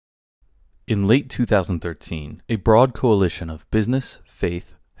In late 2013, a broad coalition of business,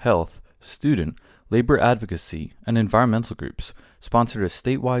 faith, health, student, labor advocacy, and environmental groups sponsored a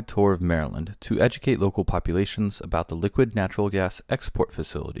statewide tour of Maryland to educate local populations about the liquid natural gas export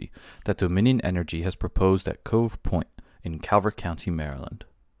facility that Dominion Energy has proposed at Cove Point in Calvert County, Maryland.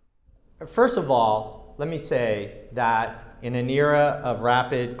 First of all, let me say that in an era of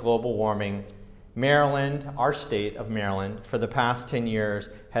rapid global warming, Maryland, our state of Maryland, for the past 10 years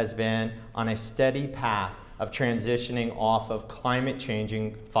has been on a steady path of transitioning off of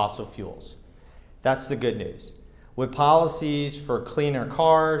climate-changing fossil fuels. That's the good news. With policies for cleaner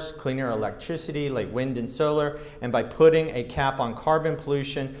cars, cleaner electricity like wind and solar, and by putting a cap on carbon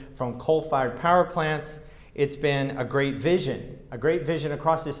pollution from coal-fired power plants, it's been a great vision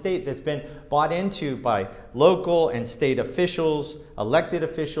across the state that's been bought into by local and state officials, elected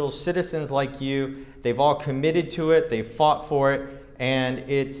officials, citizens like you. They've all committed to it, they've fought for it, and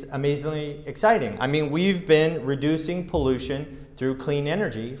it's amazingly exciting. I mean, we've been reducing pollution through clean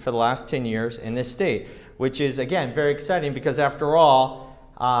energy for the last 10 years in this state, which is, again, very exciting because after all,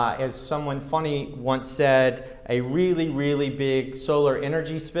 as someone funny once said, a really, really big solar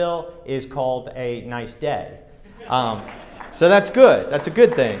energy spill is called a nice day. So that's good. That's a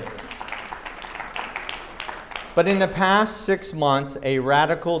good thing. But in the past 6 months, a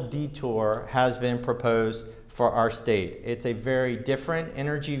radical detour has been proposed for our state. It's a very different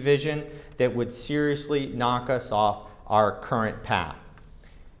energy vision that would seriously knock us off our current path.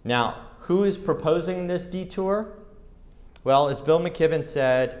 Now, who is proposing this detour? Well, as Bill McKibben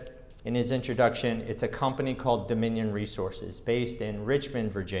said in his introduction, it's a company called Dominion Resources based in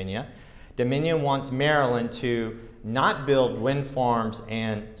Richmond, Virginia. Dominion wants Maryland to not build wind farms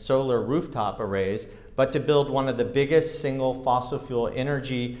and solar rooftop arrays, but to build one of the biggest single fossil fuel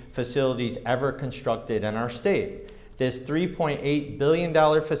energy facilities ever constructed in our state. This $3.8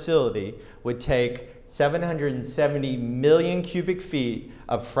 billion facility would take 770 million cubic feet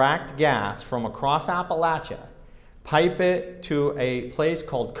of fracked gas from across Appalachia, pipe it to a place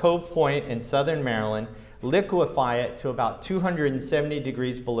called Cove Point in southern Maryland, liquefy it to about 270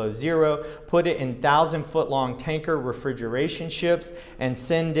 degrees below zero, put it in 1,000-foot-long tanker refrigeration ships, and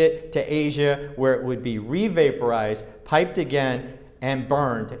send it to Asia where it would be re-vaporized, piped again, and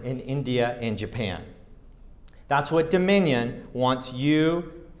burned in India and Japan. That's what Dominion wants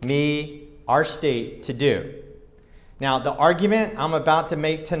you, me, our state to do. Now, the argument I'm about to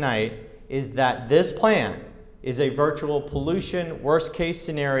make tonight is that this plan is a virtual pollution worst-case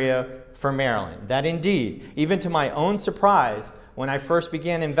scenario for Maryland. That indeed, even to my own surprise, when I first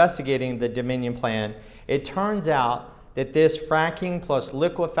began investigating the Dominion plan, it turns out that this fracking plus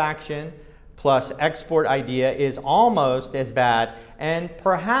liquefaction plus export idea is almost as bad and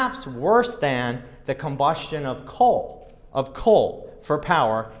perhaps worse than the combustion of coal for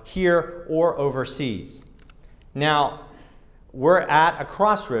power here or overseas. Now, we're at a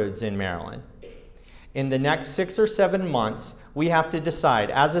crossroads in Maryland. In the next 6 or 7 months, we have to decide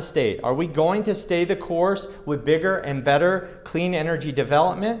as a state, are we going to stay the course with bigger and better clean energy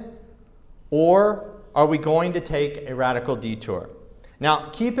development, or are we going to take a radical detour? Now,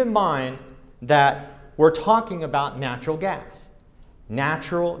 keep in mind that we're talking about natural gas.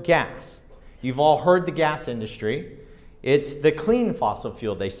 Natural gas. You've all heard the gas industry. It's the clean fossil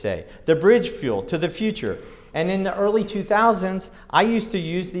fuel, they say, the bridge fuel to the future. And in the early 2000s, I used to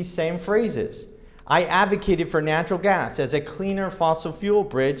use these same phrases. I advocated for natural gas as a cleaner fossil fuel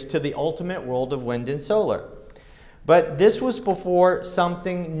bridge to the ultimate world of wind and solar. But this was before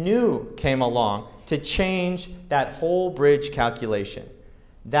something new came along to change that whole bridge calculation.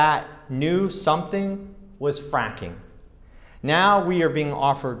 That new something was fracking. Now we are being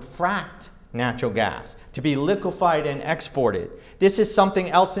offered fracked natural gas to be liquefied and exported. This is something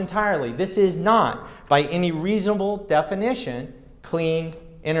else entirely. This is not, by any reasonable definition, clean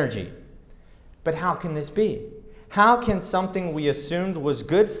energy. But how can this be? How can something we assumed was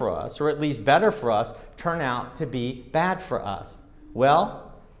good for us, or at least better for us, turn out to be bad for us?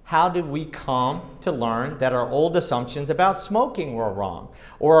 Well, how did we come to learn that our old assumptions about smoking were wrong?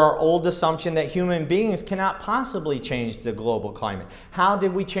 Or our old assumption that human beings cannot possibly change the global climate? How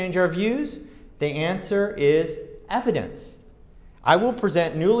did we change our views? The answer is evidence. I will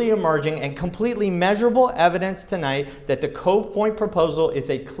present newly emerging and completely measurable evidence tonight that the Cove Point proposal is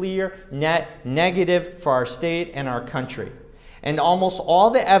a clear net negative for our state and our country. And almost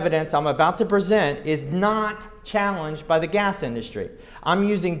all the evidence I'm about to present is not challenged by the gas industry. I'm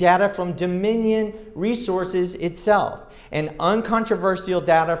using data from Dominion Resources itself and uncontroversial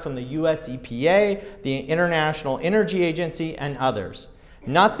data from the US EPA, the International Energy Agency, and others.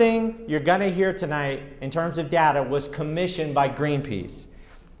 Nothing you're going to hear tonight in terms of data was commissioned by Greenpeace.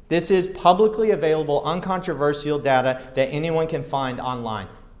 This is publicly available, uncontroversial data that anyone can find online.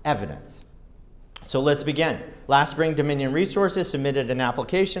 Evidence. So let's begin. Last spring, Dominion Resources submitted an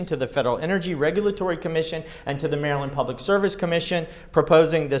application to the Federal Energy Regulatory Commission and to the Maryland Public Service Commission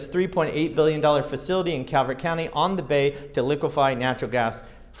proposing this $3.8 billion facility in Calvert County on the bay to liquefy natural gas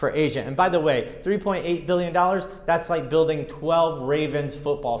for Asia. And by the way, $3.8 billion, that's like building 12 Ravens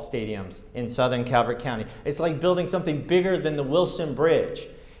football stadiums in southern Calvert County. It's like building something bigger than the Wilson Bridge.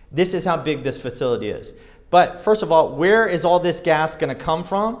 This is how big this facility is. But first of all, where is all this gas going to come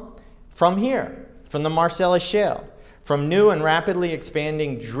from? From here, from the Marcellus Shale, from new and rapidly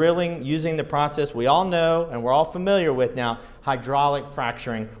expanding drilling using the process we all know and we're all familiar with now, hydraulic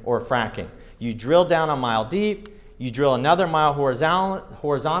fracturing or fracking. You drill down a mile deep, you drill another mile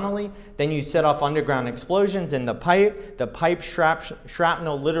horizontally, then you set off underground explosions in the pipe. The pipe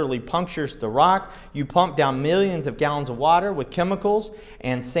shrapnel literally punctures the rock. You pump down millions of gallons of water with chemicals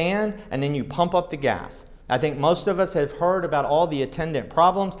and sand, and then you pump up the gas. I think most of us have heard about all the attendant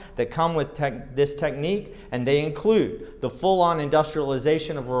problems that come with this technique, and they include the full-on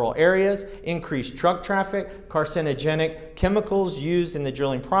industrialization of rural areas, increased truck traffic, carcinogenic chemicals used in the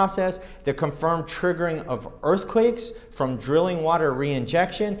drilling process, the confirmed triggering of earthquakes from drilling water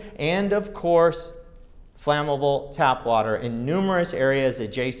reinjection, and of course, flammable tap water in numerous areas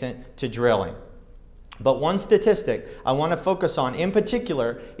adjacent to drilling. But one statistic I want to focus on in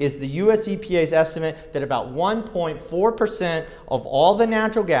particular is the US EPA's estimate that about 1.4% of all the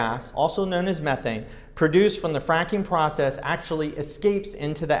natural gas, also known as methane, produced from the fracking process actually escapes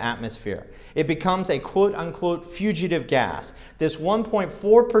into the atmosphere. It becomes a quote-unquote fugitive gas. This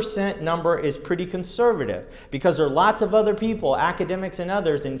 1.4% number is pretty conservative because there are lots of other people, academics and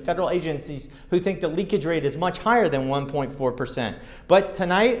others in federal agencies who think the leakage rate is much higher than 1.4%. But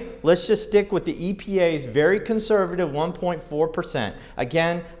tonight, let's just stick with the EPA's very conservative 1.4%.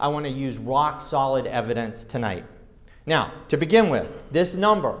 Again, I want to use rock-solid evidence tonight. Now, to begin with, this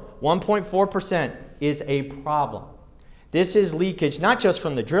number, 1.4%, is a problem. This is leakage not just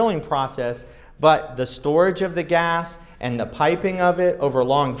from the drilling process, but the storage of the gas and the piping of it over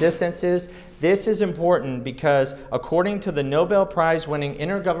long distances. This is important because according to the Nobel Prize-winning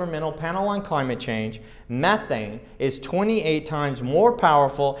Intergovernmental Panel on Climate Change, methane is 28 times more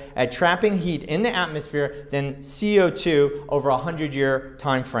powerful at trapping heat in the atmosphere than CO2 over a 100-year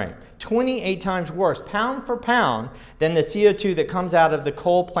time frame. 28 times worse, pound for pound, than the CO2 that comes out of the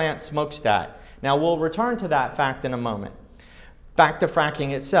coal plant smokestack. Now, we'll return to that fact in a moment. Back to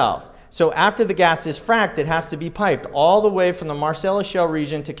fracking itself. So after the gas is fracked, it has to be piped all the way from the Marcellus Shale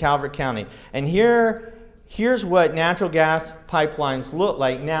region to Calvert County. And here's what natural gas pipelines look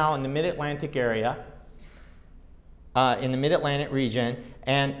like now in the Mid-Atlantic area, in the Mid-Atlantic region,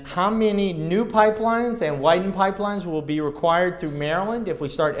 and how many new pipelines and widened pipelines will be required through Maryland if we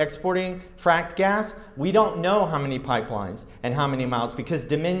start exporting fracked gas. We don't know how many pipelines and how many miles because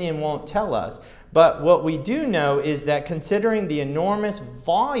Dominion won't tell us. But what we do know is that considering the enormous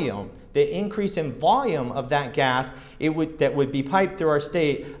volume, the increase in volume of that gas that would be piped through our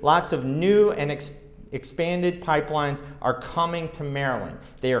state, lots of new and expanded pipelines are coming to Maryland.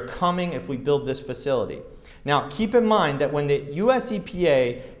 They are coming if we build this facility. Now, keep in mind that when the US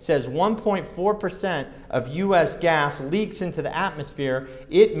EPA says 1.4% of US gas leaks into the atmosphere,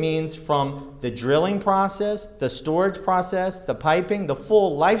 it means from the drilling process, the storage process, the piping, the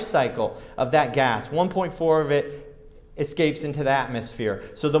full life cycle of that gas. 1.4 of it escapes into the atmosphere.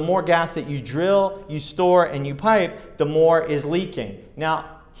 So the more gas that you drill, you store, and you pipe, the more is leaking.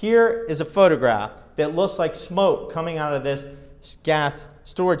 Now, here is a photograph that looks like smoke coming out of this gas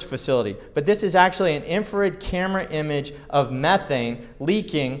storage facility. But this is actually an infrared camera image of methane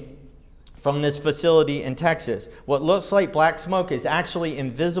leaking from this facility in Texas. What looks like black smoke is actually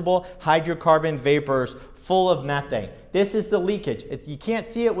invisible hydrocarbon vapors full of methane. This is the leakage. You can't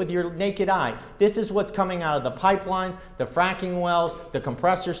see it with your naked eye. This is what's coming out of the pipelines, the fracking wells, the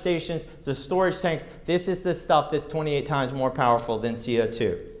compressor stations, the storage tanks. This is the stuff that's 28 times more powerful than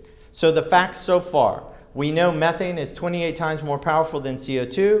CO2. So the facts so far. We know methane is 28 times more powerful than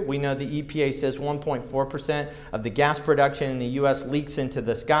CO2. We know the EPA says 1.4% of the gas production in the US leaks into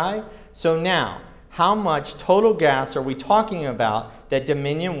the sky. So now, how much total gas are we talking about that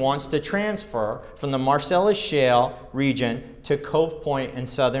Dominion wants to transfer from the Marcellus Shale region to Cove Point in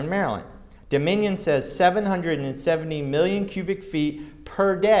southern Maryland? Dominion says 770 million cubic feet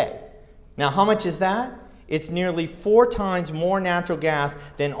per day. Now, how much is that? It's nearly 4 times more natural gas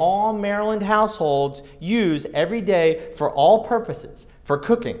than all Maryland households use every day for all purposes, for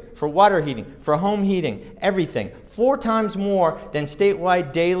cooking, for water heating, for home heating, everything. 4 times more than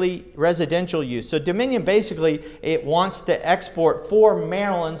statewide daily residential use. So Dominion basically, it wants to export 4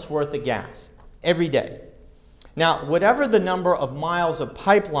 Maryland's worth of gas every day. Now, whatever the number of miles of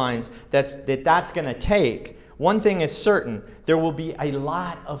pipelines that's going to take, one thing is certain: there will be a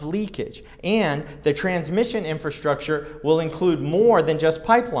lot of leakage, and the transmission infrastructure will include more than just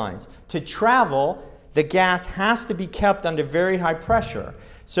pipelines. To travel, the gas has to be kept under very high pressure.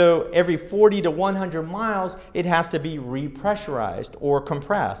 So every 40 to 100 miles, it has to be repressurized or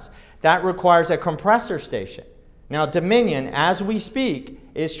compressed. That requires a compressor station. Now, Dominion, as we speak,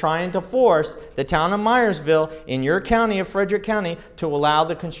 is trying to force the town of Myersville in your county of Frederick County to allow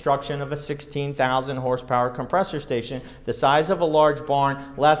the construction of a 16,000 horsepower compressor station the size of a large barn,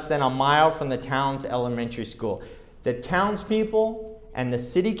 less than a mile from the town's elementary school. The townspeople and the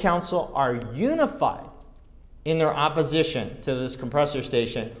city council are unified in their opposition to this compressor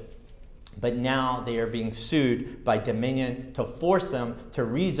station, but now they are being sued by Dominion to force them to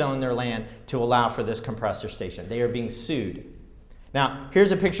rezone their land to allow for this compressor station. They are being sued. Now,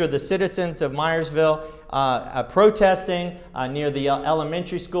 here's a picture of the citizens of Myersville protesting near the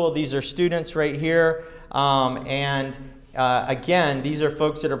elementary school. These are students right here. Again, these are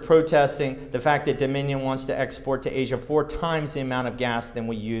folks that are protesting the fact that Dominion wants to export to Asia 4 times the amount of gas than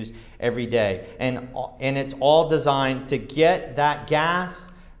we use every day. And it's all designed to get that gas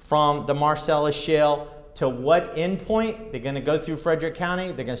from the Marcellus Shale to what endpoint? They're going to go through Frederick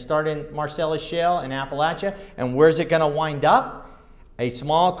County. They're going to start in Marcellus Shale in Appalachia. And where's it going to wind up? A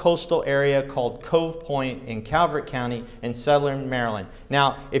small coastal area called Cove Point in Calvert County in southern Maryland.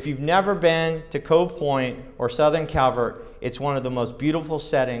 Now, if you've never been to Cove Point or southern Calvert, it's one of the most beautiful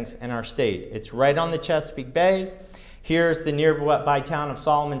settings in our state. It's right on the Chesapeake Bay. Here's the nearby town of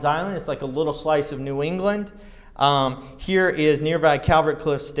Solomon's Island. It's like a little slice of New England. Here is nearby Calvert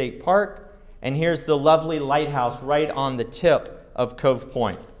Cliffs State Park. And here's the lovely lighthouse right on the tip of Cove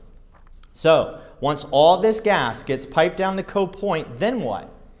Point. So, once all this gas gets piped down to Cove Point, then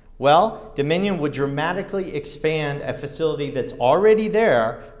what? Well, Dominion would dramatically expand a facility that's already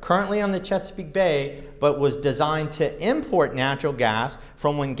there, currently on the Chesapeake Bay, but was designed to import natural gas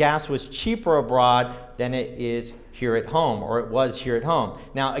from when gas was cheaper abroad than it is here at home, or it was here at home.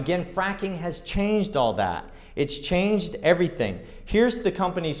 Now, again, fracking has changed all that. It's changed everything. Here's the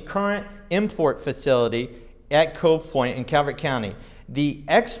company's current import facility at Cove Point in Calvert County. To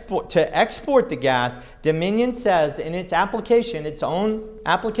export the gas, Dominion says in its application, its own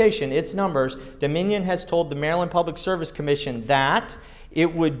application, its numbers, Dominion has told the Maryland Public Service Commission that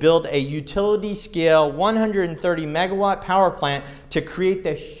it would build a utility-scale 130 megawatt power plant to create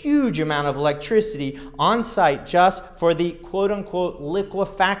the huge amount of electricity on site just for the quote-unquote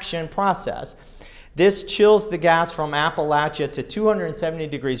liquefaction process. This chills the gas from Appalachia to 270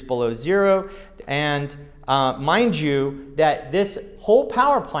 degrees below zero. And mind you that this whole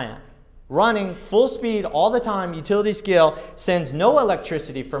power plant running full speed all the time, utility scale, sends no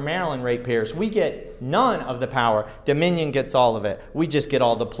electricity for Maryland ratepayers. We get none of the power. Dominion gets all of it. We just get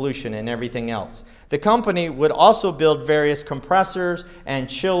all the pollution and everything else. The company would also build various compressors and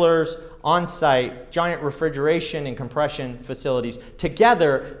chillers on-site, giant refrigeration and compression facilities.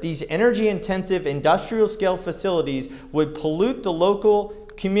 Together, these energy-intensive industrial-scale facilities would pollute the local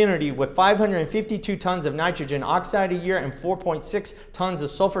community with 552 tons of nitrogen oxide a year and 4.6 tons of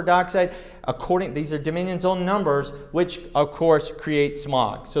sulfur dioxide. These are Dominion's own numbers, which of course create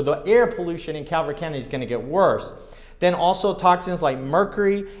smog. So the air pollution in Calvert County is going to get worse. Then also toxins like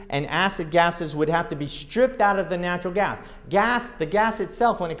mercury and acid gases would have to be stripped out of the natural gas. The gas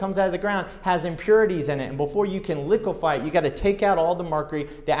itself, when it comes out of the ground, has impurities in it. And before you can liquefy it, you got to take out all the mercury,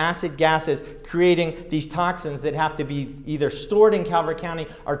 the acid gases, creating these toxins that have to be either stored in Calvert County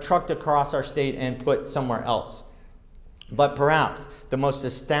or trucked across our state and put somewhere else. But perhaps the most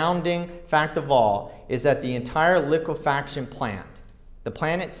astounding fact of all is that the entire liquefaction plant, the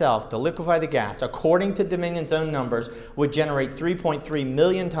plant itself, to liquefy the gas, according to Dominion's own numbers, would generate 3.3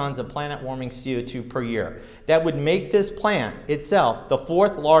 million tons of planet-warming CO2 per year. That would make this plant itself the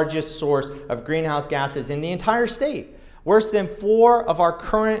 4th largest source of greenhouse gases in the entire state, worse than 4 of our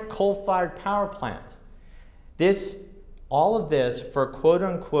current coal-fired power plants. All of this for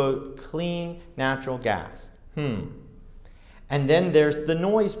quote-unquote clean natural gas. And then there's the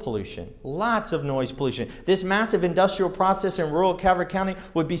noise pollution, lots of noise pollution. This massive industrial process in rural Calvert County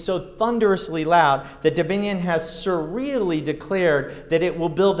would be so thunderously loud that Dominion has surreally declared that it will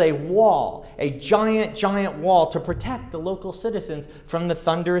build a wall, a giant, giant wall to protect the local citizens from the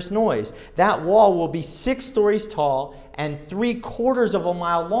thunderous noise. That wall will be 6 stories tall and 3/4 of a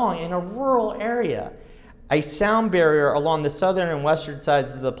mile long in a rural area, a sound barrier along the southern and western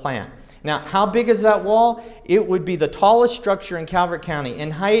sides of the plant. Now, how big is that wall? It would be the tallest structure in Calvert County. In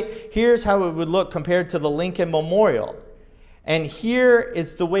height, here's how it would look compared to the Lincoln Memorial. And here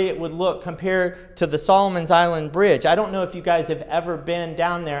is the way it would look compared to the Solomon's Island Bridge. I don't know if you guys have ever been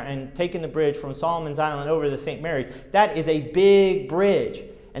down there and taken the bridge from Solomon's Island over to St. Mary's. That is a big bridge.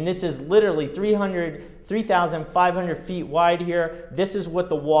 And this is literally 3,500 feet wide here. This is what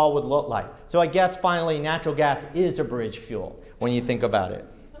the wall would look like. So I guess finally natural gas is a bridge fuel when you think about it.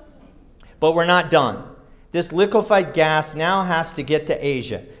 But we're not done. This liquefied gas now has to get to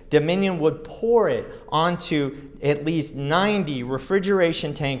Asia. Dominion would pour it onto at least 90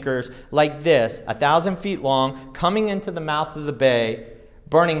 refrigeration tankers like this, 1,000 feet long, coming into the mouth of the bay,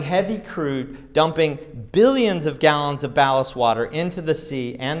 burning heavy crude, dumping billions of gallons of ballast water into the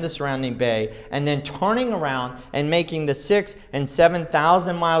sea and the surrounding bay, and then turning around and making the 6,000 and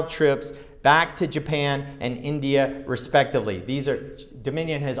 7,000 mile trips back to Japan and India, respectively.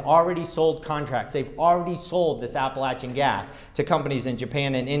 Dominion has already sold contracts. They've already sold this Appalachian gas to companies in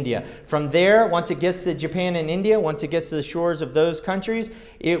Japan and India. From there, once it gets to Japan and India, once it gets to the shores of those countries,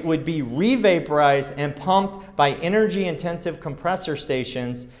 it would be re-vaporized and pumped by energy-intensive compressor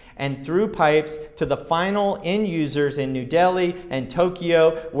stations and through pipes to the final end users in New Delhi and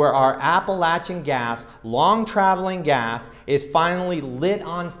Tokyo, where our Appalachian gas, long-traveling gas, is finally lit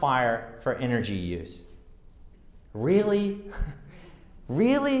on fire for energy use. Really?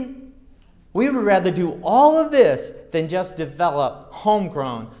 Really? We would rather do all of this than just develop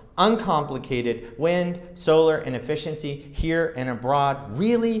homegrown, uncomplicated wind, solar, and efficiency here and abroad.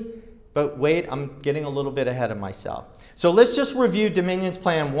 Really? But wait, I'm getting a little bit ahead of myself. So let's just review Dominion's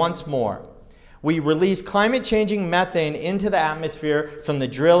plan once more. We release climate-changing methane into the atmosphere from the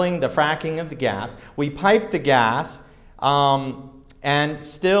drilling, the fracking of the gas. We pipe the gas, and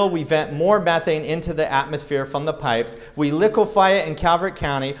still we vent more methane into the atmosphere from the pipes. We liquefy it in Calvert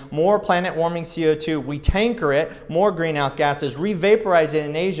County, more planet-warming CO2. We tanker it, more greenhouse gases. Re-vaporize it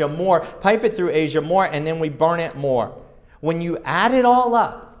in Asia, more. Pipe it through Asia, more. And then we burn it more. When you add it all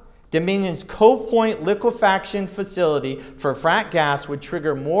up, Dominion's Cove Point liquefaction facility for frack gas would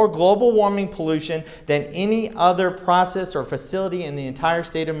trigger more global warming pollution than any other process or facility in the entire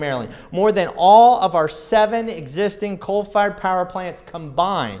state of Maryland. More than all of our 7 existing coal-fired power plants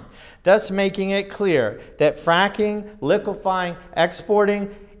combined, thus making it clear that fracking, liquefying,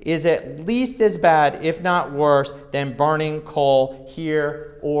 exporting is at least as bad, if not worse, than burning coal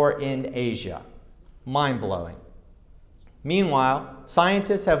here or in Asia. Mind-blowing. Meanwhile,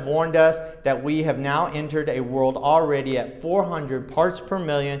 scientists have warned us that we have now entered a world already at 400 parts per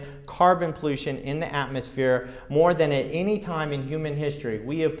million carbon pollution in the atmosphere, more than at any time in human history.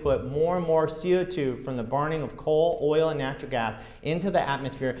 We have put more and more CO2 from the burning of coal, oil, and natural gas into the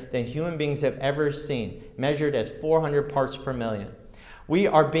atmosphere than human beings have ever seen, measured as 400 parts per million. We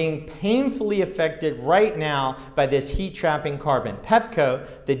are being painfully affected right now by this heat-trapping carbon. Pepco,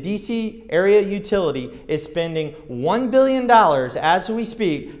 the DC area utility, is spending $1 billion as we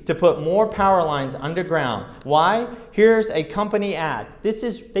speak to put more power lines underground. Why? Here's a company ad.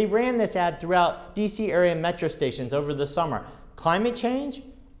 They ran this ad throughout DC area metro stations over the summer. Climate change,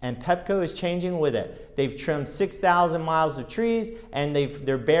 and Pepco is changing with it. They've trimmed 6,000 miles of trees, and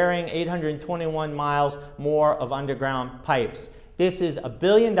they're burying 821 miles more of underground pipes. This is $1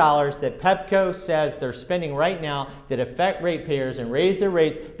 billion that Pepco says they're spending right now that affect ratepayers and raise their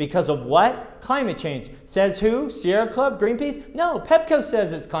rates because of what? Climate change. Says who? Sierra Club? Greenpeace? No, Pepco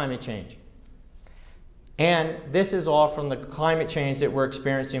says it's climate change. And this is all from the climate change that we're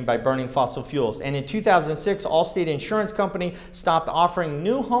experiencing by burning fossil fuels. And in 2006, Allstate Insurance Company stopped offering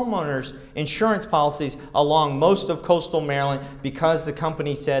new homeowners insurance policies along most of coastal Maryland because the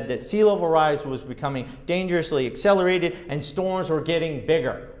company said that sea level rise was becoming dangerously accelerated and storms were getting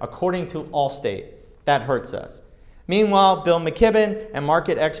bigger, according to Allstate. That hurts us. Meanwhile, Bill McKibben and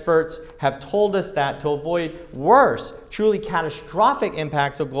market experts have told us that to avoid worse, truly catastrophic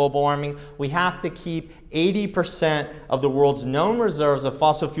impacts of global warming, we have to keep 80% of the world's known reserves of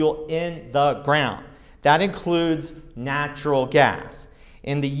fossil fuel in the ground. That includes natural gas.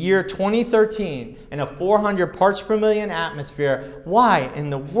 in the year 2013 in a 400 parts per million atmosphere, why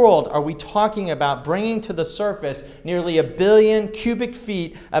in the world are we talking about bringing to the surface nearly 1 billion cubic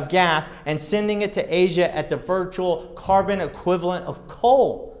feet of gas and sending it to Asia at the virtual carbon equivalent of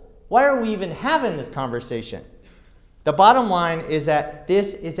coal? Why are we even having this conversation? The bottom line is that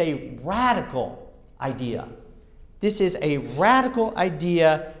this is a radical idea. This is a radical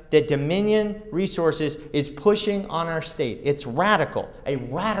idea that Dominion Resources is pushing on our state. It's radical, a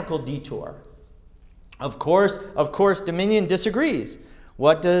radical detour. Of course, Dominion disagrees.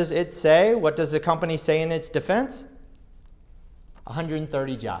 What does it say? What does the company say in its defense?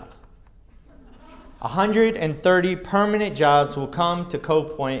 130 jobs. 130 permanent jobs will come to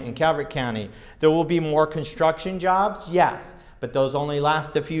Cove Point in Calvert County. There will be more construction jobs, yes, but those only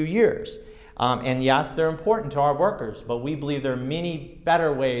last a few years. And yes, they're important to our workers, but we believe there are many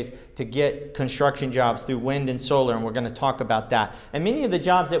better ways to get construction jobs through wind and solar, and we're going to talk about that. And many of the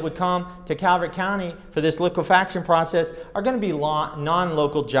jobs that would come to Calvert County for this liquefaction process are going to be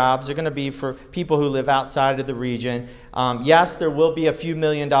non-local jobs. They're going to be for people who live outside of the region. Yes, there will be a few $1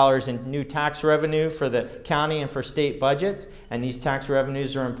 million in new tax revenue for the county and for state budgets, and these tax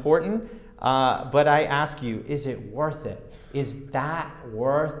revenues are important. But I ask you, is it worth it? Is that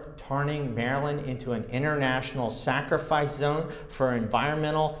worth turning Maryland into an international sacrifice zone for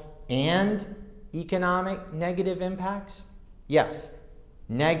environmental and economic negative impacts? Yes,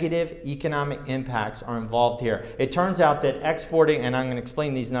 negative economic impacts are involved here. It turns out that exporting, and I'm going to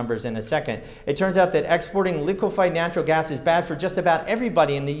explain these numbers in a second, it turns out that exporting liquefied natural gas is bad for just about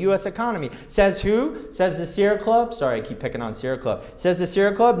everybody in the U.S. economy. Says who? Says the Sierra Club? Sorry, I keep picking on Sierra Club. Says the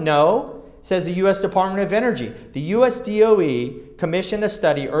Sierra Club? No. Says the U.S. Department of Energy. The U.S. DOE commissioned a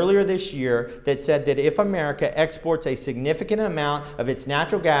study earlier this year that said that if America exports a significant amount of its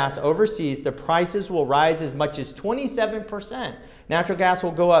natural gas overseas, the prices will rise as much as 27%. Natural gas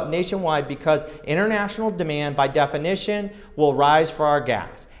will go up nationwide because international demand, by definition, will rise for our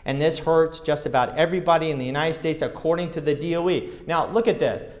gas. And this hurts just about everybody in the United States, according to the DOE. Now, look at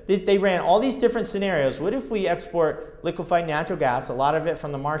this. They ran all these different scenarios. What if we export liquefied natural gas, a lot of it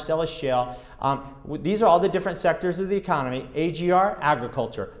from the Marcellus Shale? These are all the different sectors of the economy. AGR,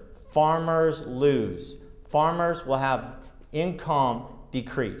 agriculture. Farmers lose. Farmers will have income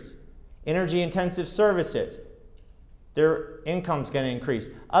decrease. Energy-intensive services, their income's going to increase.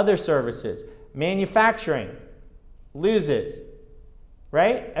 Other services, manufacturing loses.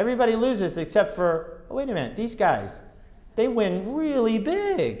 Right? Everybody loses except for, oh, wait a minute, these guys, they win really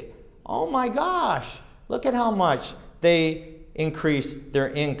big. Oh my gosh, look at how much they increase their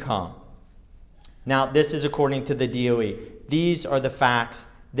income. Now, this is according to the DOE. These are the facts.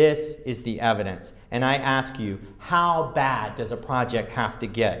 This is the evidence. And I ask you, how bad does a project have to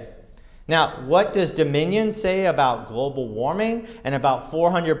get? Now, what does Dominion say about global warming and about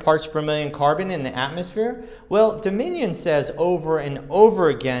 400 parts per million carbon in the atmosphere? Well, Dominion says over and over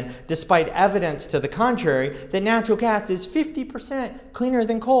again, despite evidence to the contrary, that natural gas is 50% cleaner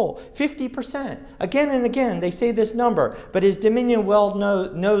than coal. 50%. Again and again, they say this number, but as Dominion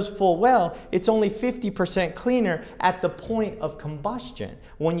knows full well, it's only 50% cleaner at the point of combustion.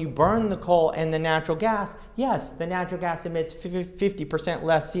 When you burn the coal and the natural gas, yes, the natural gas emits 50%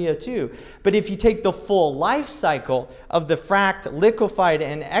 less CO2. But if you take the full life cycle of the fracked, liquefied,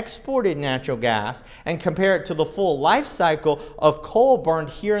 and exported natural gas and compare it to the full life cycle of coal burned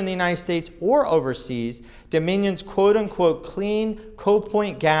here in the United States or overseas, Dominion's quote-unquote clean Cove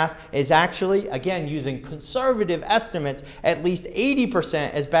Point gas is actually, again, using conservative estimates, at least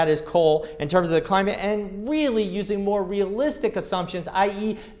 80% as bad as coal in terms of the climate, and really using more realistic assumptions,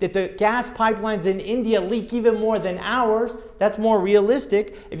 i.e. that the gas pipelines in India leak even more than ours. That's more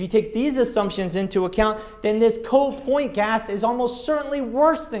realistic. If you take these assumptions into account, then this Cove Point gas is almost certainly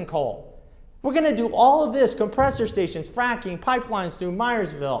worse than coal. We're going to do all of this, compressor stations, fracking, pipelines through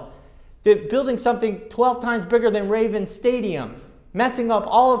Myersville, building something 12 times bigger than Ravens Stadium, messing up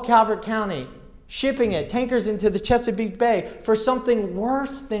all of Calvert County, shipping it, tankers into the Chesapeake Bay for something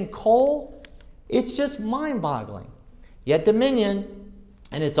worse than coal. It's just mind-boggling. Yet Dominion,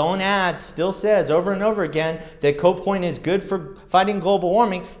 in its own ad, still says over and over again that Cove Point is good for fighting global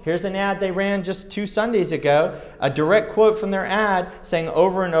warming. Here's an ad they ran just 2 Sundays ago, a direct quote from their ad saying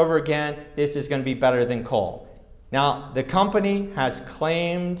over and over again, this is going to be better than coal. Now, the company has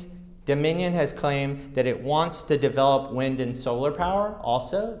claimed, Dominion has claimed that it wants to develop wind and solar power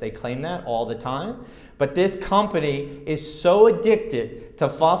also. They claim that all the time. But this company is so addicted to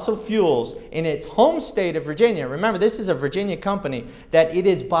fossil fuels in its home state of Virginia. Remember, this is a Virginia company, that it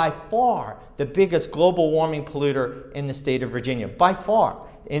is by far the biggest global warming polluter in the state of Virginia. By far.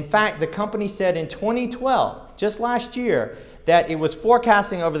 In fact, the company said in 2012, just last year, that it was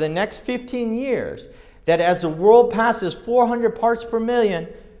forecasting over the next 15 years that as the world passes 400 parts per million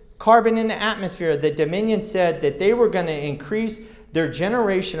carbon in the atmosphere, that Dominion said that they were going to increase their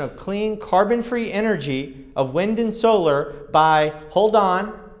generation of clean, carbon-free energy of wind and solar by, hold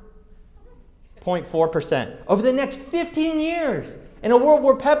on, 0.4% over the next 15 years. In a world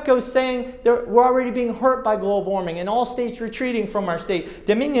where PepCo's saying we're already being hurt by global warming and all states retreating from our state,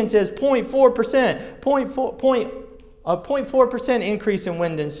 Dominion says 0.4%, 0.4% increase in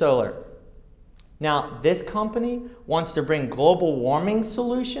wind and solar. Now, this company wants to bring global warming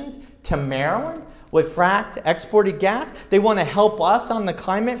solutions to Maryland with fracked exported gas. They want to help us on the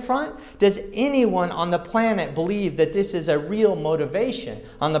climate front. Does anyone on the planet believe that this is a real motivation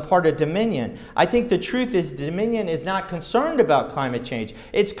on the part of Dominion? I think the truth is Dominion is not concerned about climate change.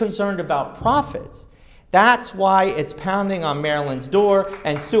 It's concerned about profits. That's why it's pounding on Maryland's door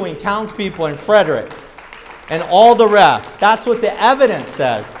and suing townspeople in Frederick and all the rest. That's what the evidence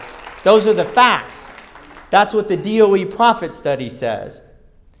says. Those are the facts. That's what the DOE profit study says.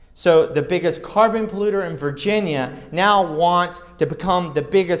 So the biggest carbon polluter in Virginia now wants to become the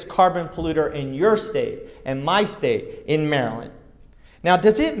biggest carbon polluter in your state and my state in Maryland. Now,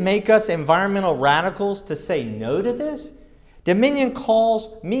 does it make us environmental radicals to say no to this? Dominion calls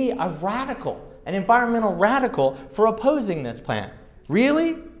me a radical, an environmental radical for opposing this plan.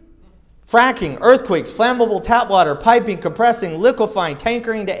 Really? Fracking, earthquakes, flammable tap water, piping, compressing, liquefying,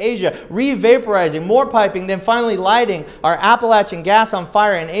 tankering to Asia, re-vaporizing, more piping, then finally lighting our Appalachian gas on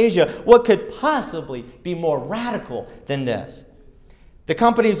fire in Asia. What could possibly be more radical than this? The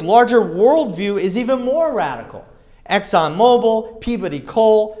company's larger worldview is even more radical. ExxonMobil, Peabody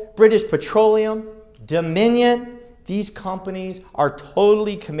Coal, British Petroleum, Dominion, these companies are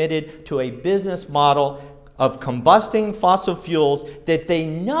totally committed to a business model of combusting fossil fuels that they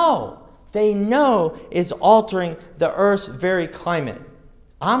know is altering the Earth's very climate.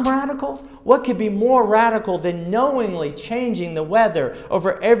 I'm radical? What could be more radical than knowingly changing the weather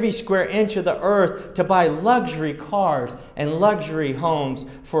over every square inch of the Earth to buy luxury cars and luxury homes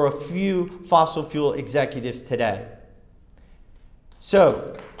for a few fossil fuel executives today?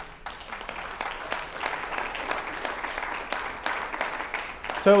 So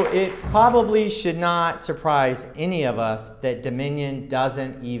it probably should not surprise any of us that Dominion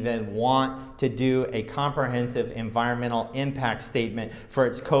doesn't even want to do a comprehensive environmental impact statement for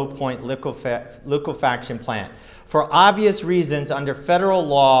its Cove Point liquefaction plant. For obvious reasons, under federal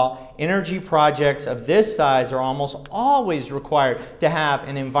law, energy projects of this size are almost always required to have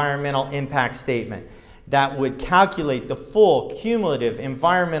an environmental impact statement that would calculate the full cumulative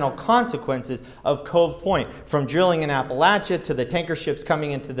environmental consequences of Cove Point, from drilling in Appalachia to the tanker ships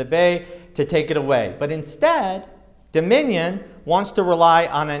coming into the bay to take it away. But instead, Dominion wants to rely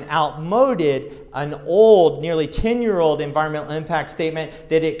on an outmoded, an old, nearly 10-year-old environmental impact statement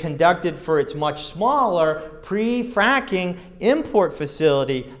that it conducted for its much smaller pre-fracking import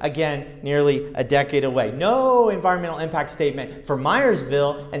facility, again, nearly a decade away. No environmental impact statement for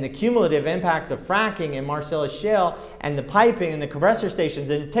Myersville and the cumulative impacts of fracking in Marcellus Shale and the piping and the compressor stations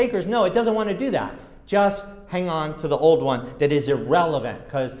and the tankers. No, it doesn't want to do that. Just hang on to the old one that is irrelevant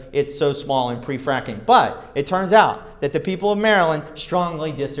because it's so small and pre-fracking. But it turns out that the people of Maryland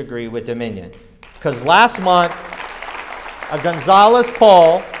strongly disagree with Dominion. Because last month, a Gonzales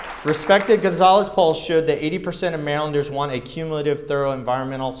poll, respected Gonzales poll, showed that 80% of Marylanders want a cumulative, thorough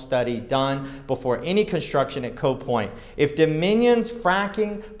environmental study done before any construction at Cove Point. If Dominion's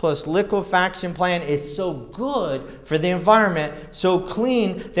fracking plus liquefaction plan is so good for the environment, so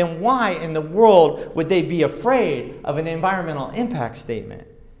clean, then why in the world would they be afraid of an environmental impact statement?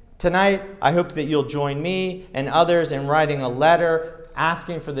 Tonight, I hope that you'll join me and others in writing a letter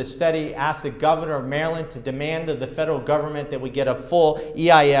asking for this study, ask the governor of Maryland to demand of the federal government that we get a full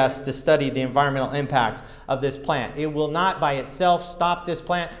EIS to study the environmental impacts of this plant. It will not by itself stop this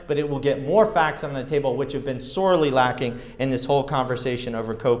plant, but it will get more facts on the table, which have been sorely lacking in this whole conversation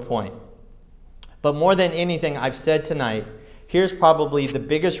over Cove Point. But more than anything I've said tonight, here's probably the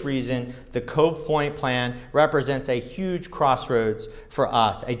biggest reason the Cove Point plan represents a huge crossroads for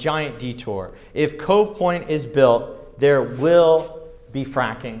us, a giant detour. If Cove Point is built, there will be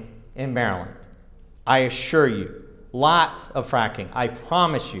fracking in Maryland. I assure you, lots of fracking. I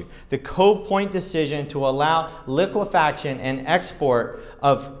promise you. The Cove Point decision to allow liquefaction and export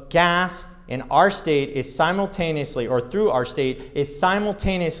of gas in our state is simultaneously, or through our state, is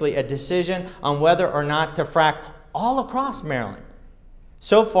simultaneously a decision on whether or not to frack all across Maryland.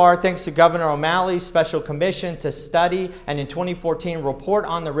 So far, thanks to Governor O'Malley's special commission to study and in 2014 report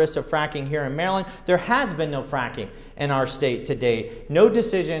on the risks of fracking here in Maryland, there has been no fracking in our state to date. No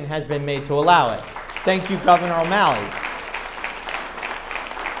decision has been made to allow it. Thank you, Governor O'Malley.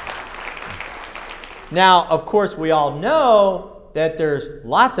 Now, of course, we all know that there's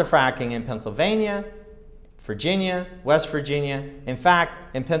lots of fracking in Pennsylvania, Virginia, West Virginia. In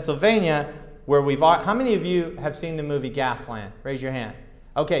fact, in Pennsylvania, where how many of you have seen the movie Gasland? Raise your hand.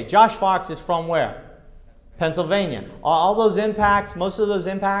 Okay, Josh Fox is from where? Pennsylvania. All those impacts, most of those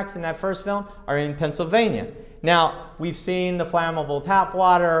impacts in that first film are in Pennsylvania. Now, we've seen the flammable tap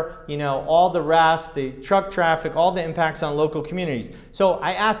water, you know, all the rest, the truck traffic, all the impacts on local communities. So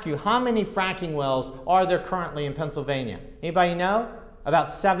I ask you, how many fracking wells are there currently in Pennsylvania? Anybody know?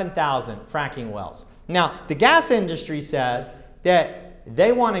 About 7,000 fracking wells. Now, the gas industry says that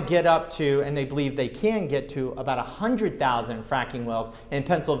they want to get up to, and they believe they can get to, about 100,000 fracking wells in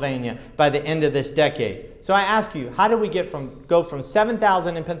Pennsylvania by the end of this decade. So I ask you, how do we go from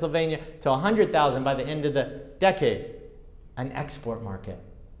 7,000 in Pennsylvania to 100,000 by the end of the decade? An export market.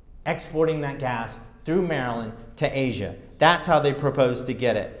 Exporting that gas through Maryland to Asia. That's how they propose to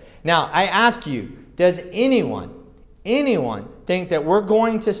get it. Now, I ask you, does anyone think that we're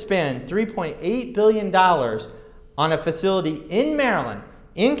going to spend $3.8 billion on a facility in Maryland,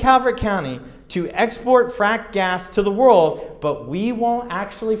 in Calvert County, to export fracked gas to the world, but we won't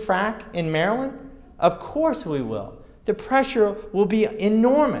actually frack in Maryland? Of course we will. The pressure will be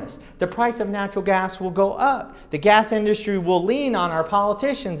enormous. The price of natural gas will go up. The gas industry will lean on our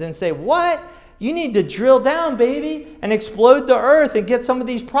politicians and say, what? You need to drill down, baby, and explode the earth and get some of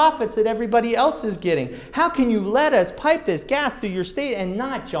these profits that everybody else is getting. How can you let us pipe this gas through your state and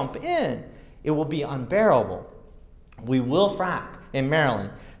not jump in? It will be unbearable. We will frack in Maryland.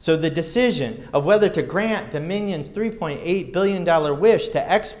 So the decision of whether to grant Dominion's $3.8 billion wish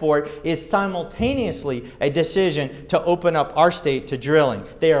to export is simultaneously a decision to open up our state to drilling.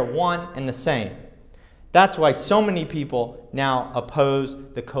 They are one and the same. That's why so many people now oppose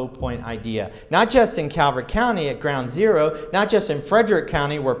the Cove Point idea. Not just in Calvert County at ground zero, not just in Frederick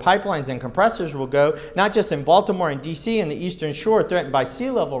County where pipelines and compressors will go, not just in Baltimore and D.C. and the Eastern Shore threatened by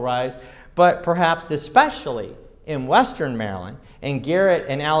sea level rise, but perhaps especially in western Maryland and Garrett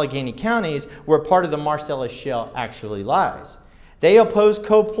and Allegheny counties where part of the Marcellus Shale actually lies. They oppose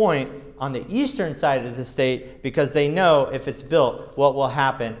Cove Point on the eastern side of the state because they know if it's built, what will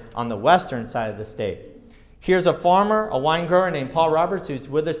happen on the western side of the state. Here's a farmer, a wine grower named Paul Roberts, who's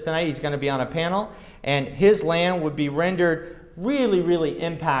with us tonight. He's going to be on a panel, and his land would be rendered really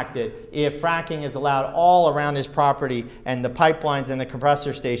impacted if fracking is allowed all around his property and the pipelines and the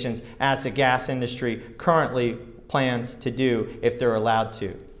compressor stations as the gas industry currently plans to do if they're allowed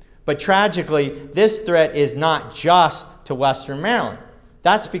to. But tragically, this threat is not just to western Maryland.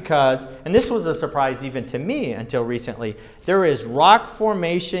 That's because, and this was a surprise even to me until recently, there is rock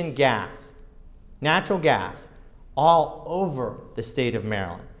formation gas, natural gas, all over the state of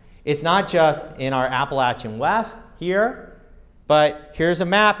Maryland. It's not just in our Appalachian West here, but here's a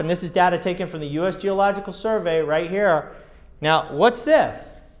map, and this is data taken from the U.S. Geological Survey right here. Now, what's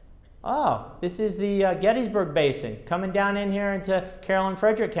this? Oh, this is the Gettysburg Basin coming down in here into Carroll and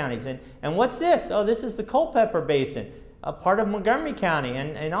Frederick counties. And what's this? Oh, this is the Culpeper Basin, a part of Montgomery County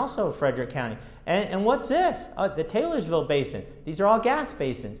and also Frederick County. And what's this? Oh, the Taylorsville Basin. These are all gas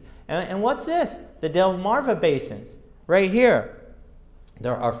basins. And what's this? The Delmarva Basins, right here.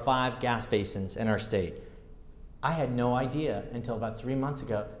 There are 5 gas basins in our state. I had no idea until about 3 months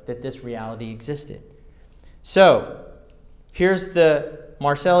ago that this reality existed. So, here's the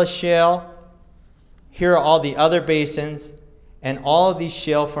Marcellus Shale. Here are all the other basins, and all of these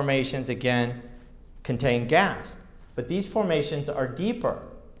shale formations, again, contain gas. But these formations are deeper.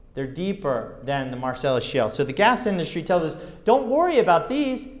 They're deeper than the Marcellus Shale. So the gas industry tells us, don't worry about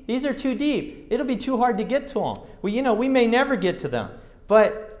these. These are too deep. It'll be too hard to get to them. Well, you know, we may never get to them.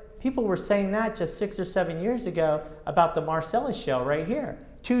 But people were saying that just 6 or 7 years ago about the Marcellus Shale right here.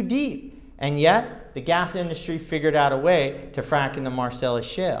 Too deep. And yet, the gas industry figured out a way to frack in the Marcellus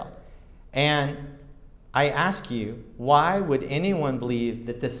Shale. And I ask you, why would anyone believe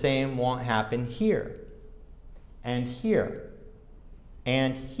that the same won't happen here? And here?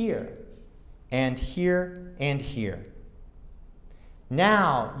 And here? And here? And here?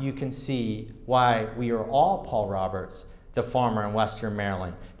 Now you can see why we are all Paul Roberts, the farmer in western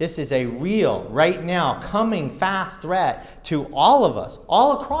Maryland. This is a real, right now, coming fast threat to all of us,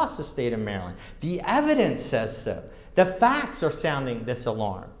 all across the state of Maryland. The evidence says so. The facts are sounding this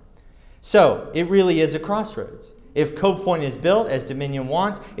alarm. So, it really is a crossroads. If Cove Point is built as Dominion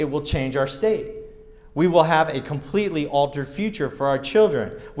wants, it will change our state. We will have a completely altered future for our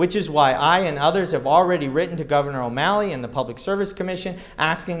children, which is why I and others have already written to Governor O'Malley and the Public Service Commission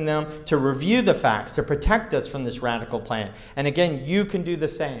asking them to review the facts, to protect us from this radical plan. And again, you can do the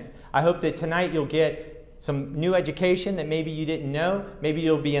same. I hope that tonight you'll get some new education that maybe you didn't know. Maybe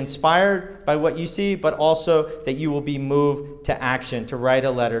you'll be inspired by what you see, but also that you will be moved to action, to write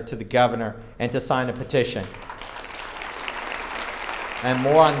a letter to the governor and to sign a petition. And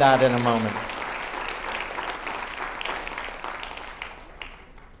more on that in a moment.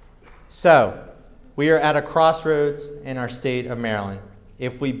 So, we are at a crossroads in our state of Maryland.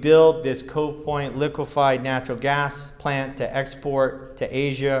 If we build this Cove Point liquefied natural gas plant to export to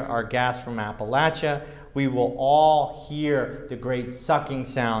Asia our gas from Appalachia, we will all hear the great sucking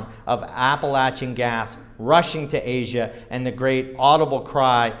sound of Appalachian gas rushing to Asia and the great audible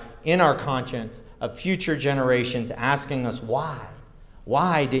cry in our conscience of future generations asking us why.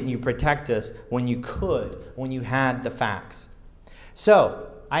 Why didn't you protect us when you could, when you had the facts? So,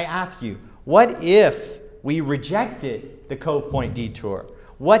 I ask you, what if we rejected the Cove Point detour?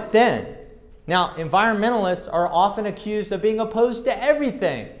 What then? Now, environmentalists are often accused of being opposed to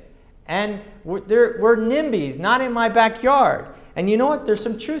everything. And we're NIMBYs, not in my backyard. And you know what? There's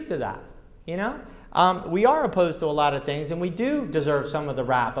some truth to that, you know? We are opposed to a lot of things, and we do deserve some of the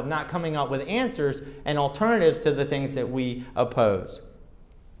rap of not coming up with answers and alternatives to the things that we oppose.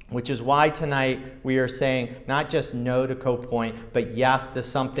 Which is why tonight we are saying not just no to Cove Point, but yes to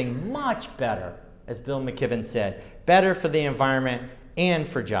something much better, as Bill McKibben said, better for the environment and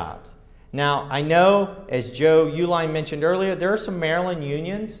for jobs. Now, I know, as Joe Uline mentioned earlier, there are some Maryland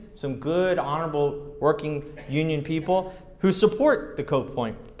unions, some good, honorable working union people who support the Cove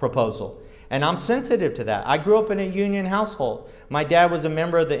Point proposal. And I'm sensitive to that. I grew up in a union household. My dad was a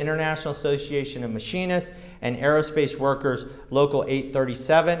member of the International Association of Machinists and Aerospace Workers, Local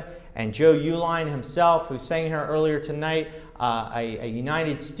 837. And Joe Uline himself, who sang here earlier tonight, a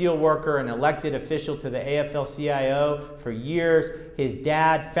United Steelworker, an elected official to the AFL-CIO for years. His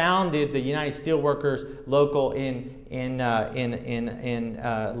dad founded the United Steelworkers Local in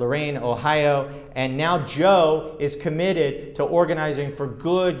Lorain, Ohio. And now Joe is committed to organizing for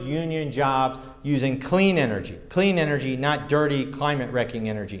good union jobs using clean energy, not dirty climate-wrecking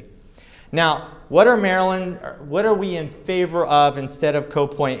energy. Now, what are we in favor of instead of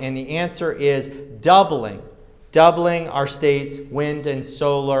Cove Point? And the answer is doubling our state's wind and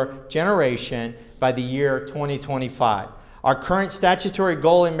solar generation by the year 2025. Our current statutory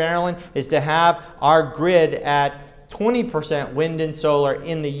goal in Maryland is to have our grid at 20% wind and solar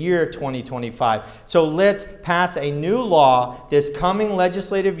in the year 2025. So let's pass a new law this coming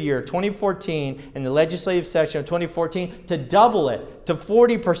legislative year, 2014, in the legislative session of 2014, to double it to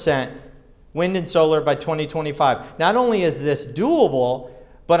 40% wind and solar by 2025. Not only is this doable,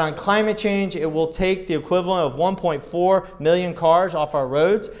 but on climate change, it will take the equivalent of 1.4 million cars off our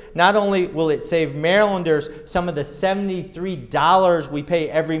roads. Not only will it save Marylanders some of the $73 we pay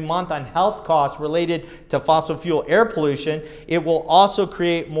every month on health costs related to fossil fuel air pollution, it will also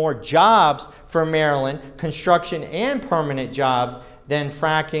create more jobs for Maryland, construction and permanent jobs, than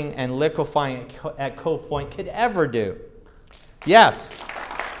fracking and liquefying at Cove Point could ever do. Yes.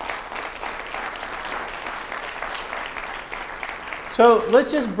 So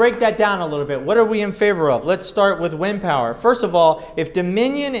let's just break that down a little bit. What are we in favor of? Let's start with wind power. First of all, if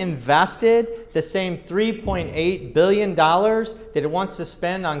Dominion invested the same $3.8 billion that it wants to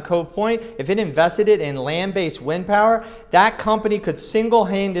spend on Cove Point, if it invested it in land-based wind power, that company could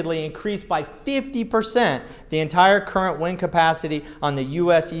single-handedly increase by 50% the entire current wind capacity on the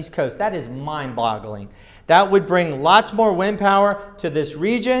U.S. East Coast. That is mind-boggling. That would bring lots more wind power to this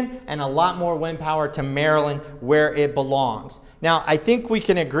region and a lot more wind power to Maryland where it belongs. Now, I think we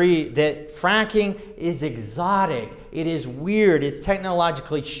can agree that fracking is exotic. It is weird. It's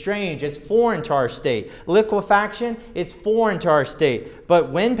technologically strange. It's foreign to our state. Liquefaction, it's foreign to our state. But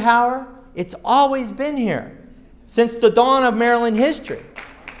wind power, it's always been here since the dawn of Maryland history.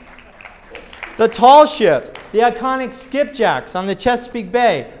 The tall ships, the iconic skipjacks on the Chesapeake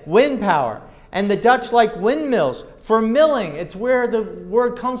Bay, wind power. And the Dutch-like windmills for milling. It's where the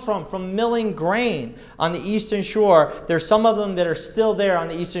word comes from milling grain on the Eastern Shore. There's some of them that are still there on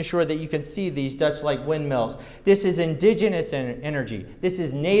the Eastern Shore that you can see, these Dutch-like windmills. This is indigenous energy. This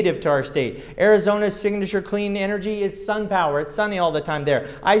is native to our state. Arizona's signature clean energy is sun power. It's sunny all the time there.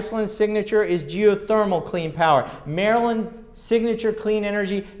 Iceland's signature is geothermal clean power. Maryland's signature clean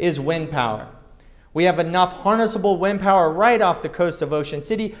energy is wind power. We have enough harnessable wind power right off the coast of Ocean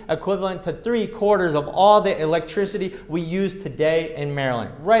City, equivalent to 3/4 of all the electricity we use today in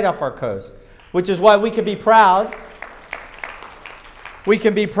Maryland, right off our coast. Which is why we can be proud. We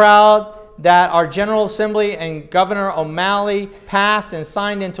can be proud that our General Assembly and Governor O'Malley passed and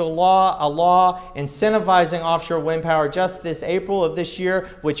signed into law a law incentivizing offshore wind power just this April of this year,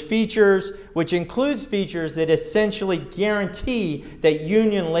 which includes features that essentially guarantee that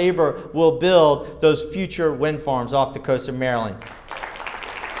union labor will build those future wind farms off the coast of Maryland.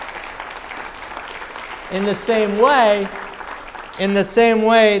 In the same way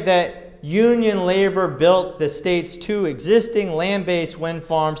that union labor built the state's 2 existing land-based wind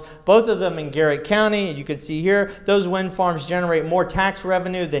farms, both of them in Garrett County. As you can see here, those wind farms generate more tax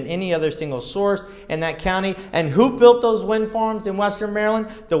revenue than any other single source in that county. And who built those wind farms in Western Maryland?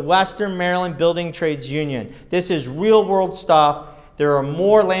 The Western Maryland Building Trades Union. This is real-world stuff. There are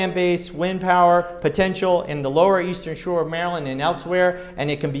more land-based wind power potential in the lower eastern shore of Maryland and elsewhere, and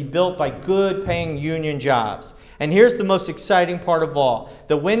it can be built by good-paying union jobs. And here's the most exciting part of all.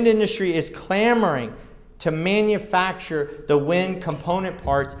 The wind industry is clamoring to manufacture the wind component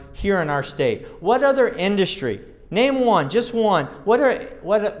parts here in our state. What other industry, name one, just one,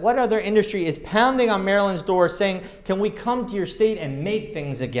 what other industry is pounding on Maryland's door saying, can we come to your state and make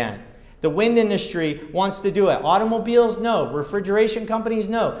things again? The wind industry wants to do it. Automobiles, no. Refrigeration companies,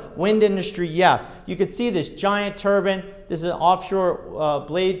 no. Wind industry, yes. You can see this giant turbine. This is an offshore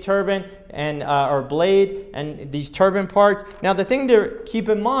blade turbine or blade, and these turbine parts. Now, the thing to keep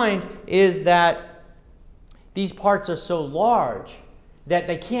in mind is that these parts are so large that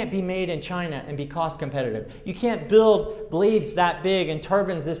they can't be made in China and be cost competitive. You can't build blades that big and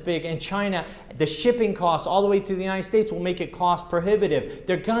turbines this big in China. The shipping costs all the way to the United States will make it cost prohibitive.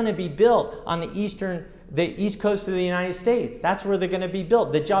 They're going to be built on the east coast of the United States. That's where they're going to be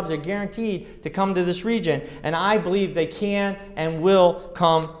built. The jobs are guaranteed to come to this region, and I believe they can and will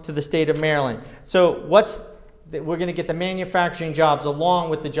come to the state of Maryland. So we're going to get the manufacturing jobs along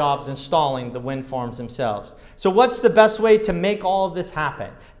with the jobs installing the wind farms themselves. So what's the best way to make all of this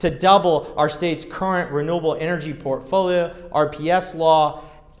happen? To double our state's current renewable energy portfolio, RPS law,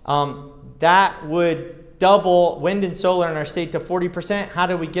 that would double wind and solar in our state to 40%. How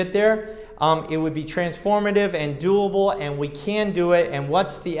do we get there? It would be transformative and doable, and we can do it. And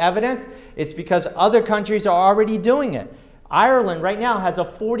what's the evidence? It's because other countries are already doing it. Ireland right now has a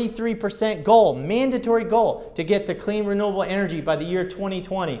 43% goal, mandatory goal, to get to clean renewable energy by the year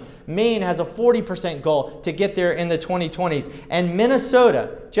 2020. Maine has a 40% goal to get there in the 2020s. And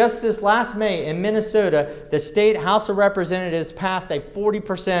Minnesota, just this last May in Minnesota, the State House of Representatives passed a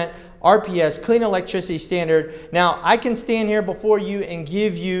 40% RPS, clean electricity standard. Now, I can stand here before you and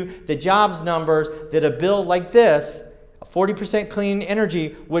give you the jobs numbers that a bill like this, 40% clean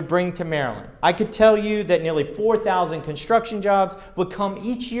energy, would bring to Maryland. I could tell you that nearly 4,000 construction jobs would come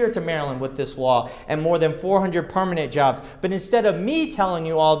each year to Maryland with this law, and more than 400 permanent jobs. But instead of me telling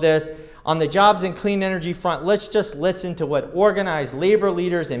you all this, on the jobs and clean energy front, let's just listen to what organized labor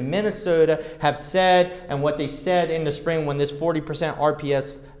leaders in Minnesota have said and what they said in the spring when this 40%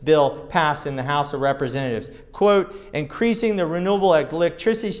 RPS bill passed in the House of Representatives. Quote, increasing the renewable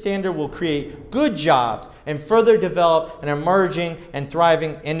electricity standard will create good jobs and further develop an emerging and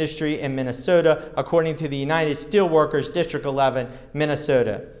thriving industry in Minnesota, according to the United Steelworkers District 11,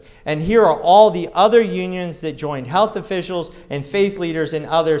 Minnesota. And here are all the other unions that joined health officials and faith leaders and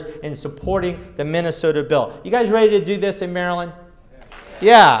others in supporting the Minnesota bill. You guys ready to do this in Maryland?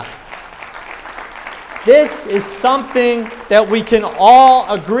 Yeah. This is something that we can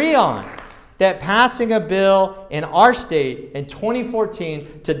all agree on, that passing a bill in our state in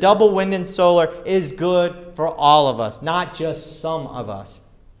 2014 to double wind and solar is good for all of us, not just some of us.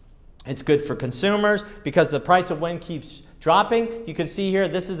 It's good for consumers because the price of wind keeps dropping. You can see here,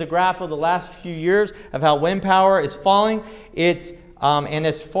 this is a graph of the last few years of how wind power is falling. And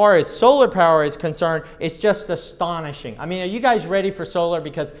as far as solar power is concerned, it's just astonishing. I mean, are you guys ready for solar?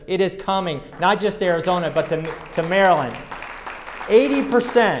 Because it is coming, not just to Arizona, but to Maryland.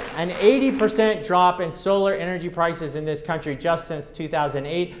 80%, an 80% drop in solar energy prices in this country just since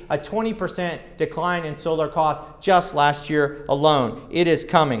 2008, a 20% decline in solar costs just last year alone. It is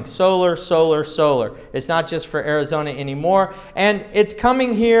coming. Solar, solar, solar. It's not just for Arizona anymore. And it's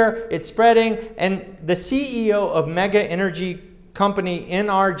coming here, it's spreading, and the CEO of Mega Energy company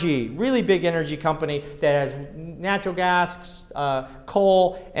NRG, really big energy company that has natural gas,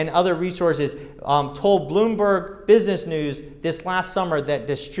 coal, and other resources, told Bloomberg Business News this last summer that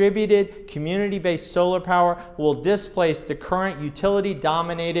distributed community-based solar power will displace the current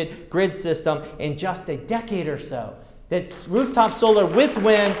utility-dominated grid system in just a decade or so. That's rooftop solar with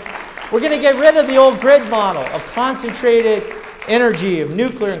wind. We're going to get rid of the old grid model of concentrated energy of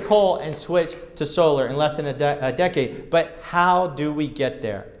nuclear and coal and switch to solar in less than a decade. But how do we get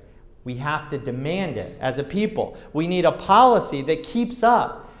there? We have to demand it as a people. We need a policy that keeps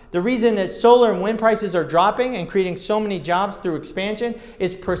up The reason that solar and wind prices are dropping and creating so many jobs through expansion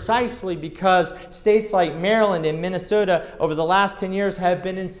is precisely because states like Maryland and Minnesota over the last 10 years have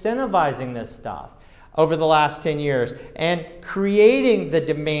been incentivizing this stuff over the last 10 years and creating the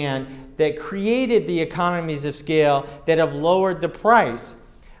demand that created the economies of scale that have lowered the price.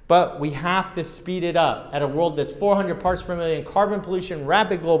 But we have to speed it up. At a world that's 400 parts per million, carbon pollution,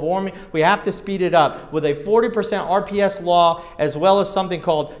 rapid global warming, we have to speed it up with a 40% RPS law, as well as something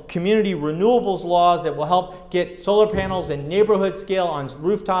called community renewables laws that will help get solar panels in neighborhood scale on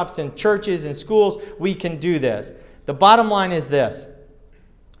rooftops and churches and schools. We can do this. The bottom line is this.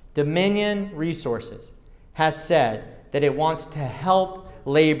 Dominion Resources has said that it wants to help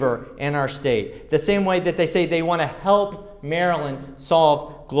labor in our state, the same way that they say they want to help Maryland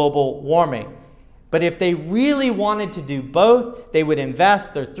solve global warming. But if they really wanted to do both, they would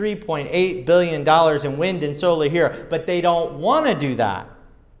invest their $3.8 billion in wind and solar here. But they don't want to do that,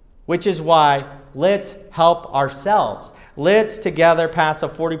 which is why let's help ourselves. Let's together pass a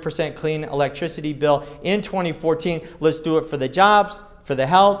 40% clean electricity bill in 2014. Let's do it for the jobs, for the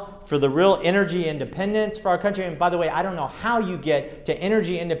health, for the real energy independence for our country. And by the way, I don't know how you get to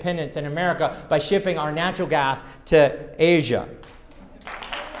energy independence in America by shipping our natural gas to Asia.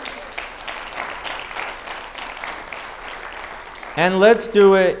 And let's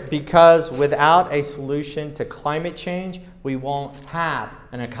do it because without a solution to climate change, we won't have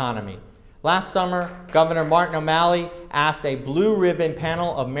an economy. Last summer, Governor Martin O'Malley asked a blue ribbon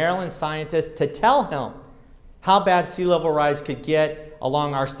panel of Maryland scientists to tell him how bad sea level rise could get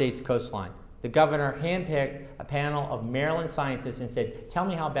along our state's coastline. The governor handpicked a panel of Maryland scientists and said, tell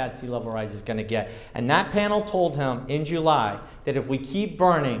me how bad sea level rise is going to get. And that panel told him in July that if we keep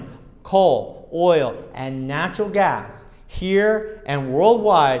burning coal, oil, and natural gas here and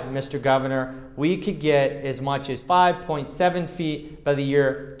worldwide, Mr. Governor, we could get as much as 5.7 feet by the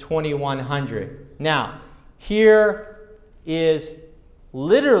year 2100. Now, here is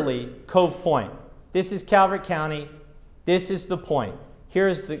literally Cove Point. This is Calvert County. This is the point.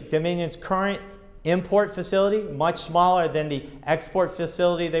 Here's the Dominion's current import facility, much smaller than the export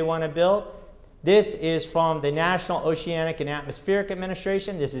facility they want to build. This is from the National Oceanic and Atmospheric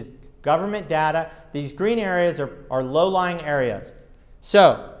Administration. This is government data. These green areas are low-lying areas.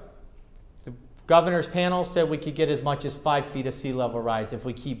 So the governor's panel said we could get as much as 5 feet of sea level rise if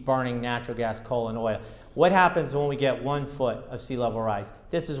we keep burning natural gas, coal, and oil. What happens when we get 1 foot of sea level rise?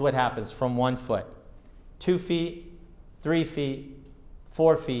 This is what happens from 1 foot. 2 feet, 3 feet,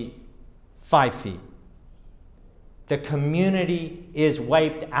 4 feet, 5 feet. The community is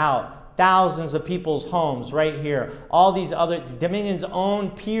wiped out. Thousands of people's homes right here. All these other, Dominion's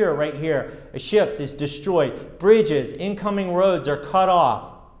own pier right here, ships is destroyed. Bridges, incoming roads are cut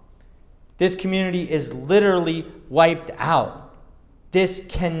off. This community is literally wiped out. This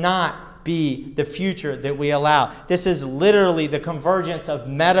cannot be the future that we allow. This is literally the convergence of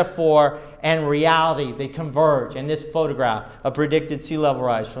metaphor and reality. They converge in this photograph of predicted sea level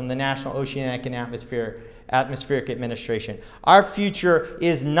rise from the National Oceanic and Atmospheric Administration. Our future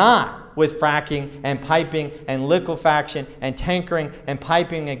is not with fracking and piping and liquefaction and tankering and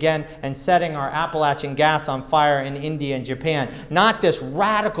piping again and setting our Appalachian gas on fire in India and Japan. Not this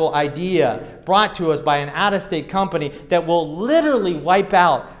radical idea brought to us by an out-of-state company that will literally wipe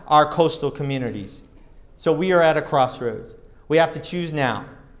out our coastal communities. So we are at a crossroads. We have to choose now.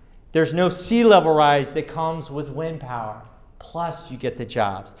 There's no sea level rise that comes with wind power. Plus you get the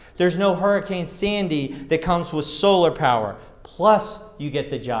jobs. There's no Hurricane Sandy that comes with solar power. Plus you get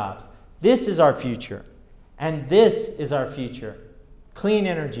the jobs. This is our future. And this is our future. Clean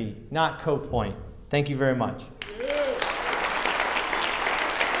energy, not Cove Point. Thank you very much.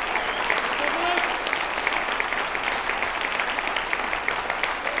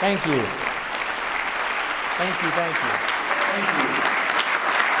 Thank you. Thank you, thank you. Thank you.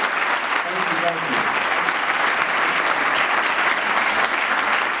 Thank you, thank you.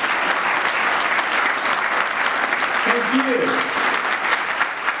 Thank you.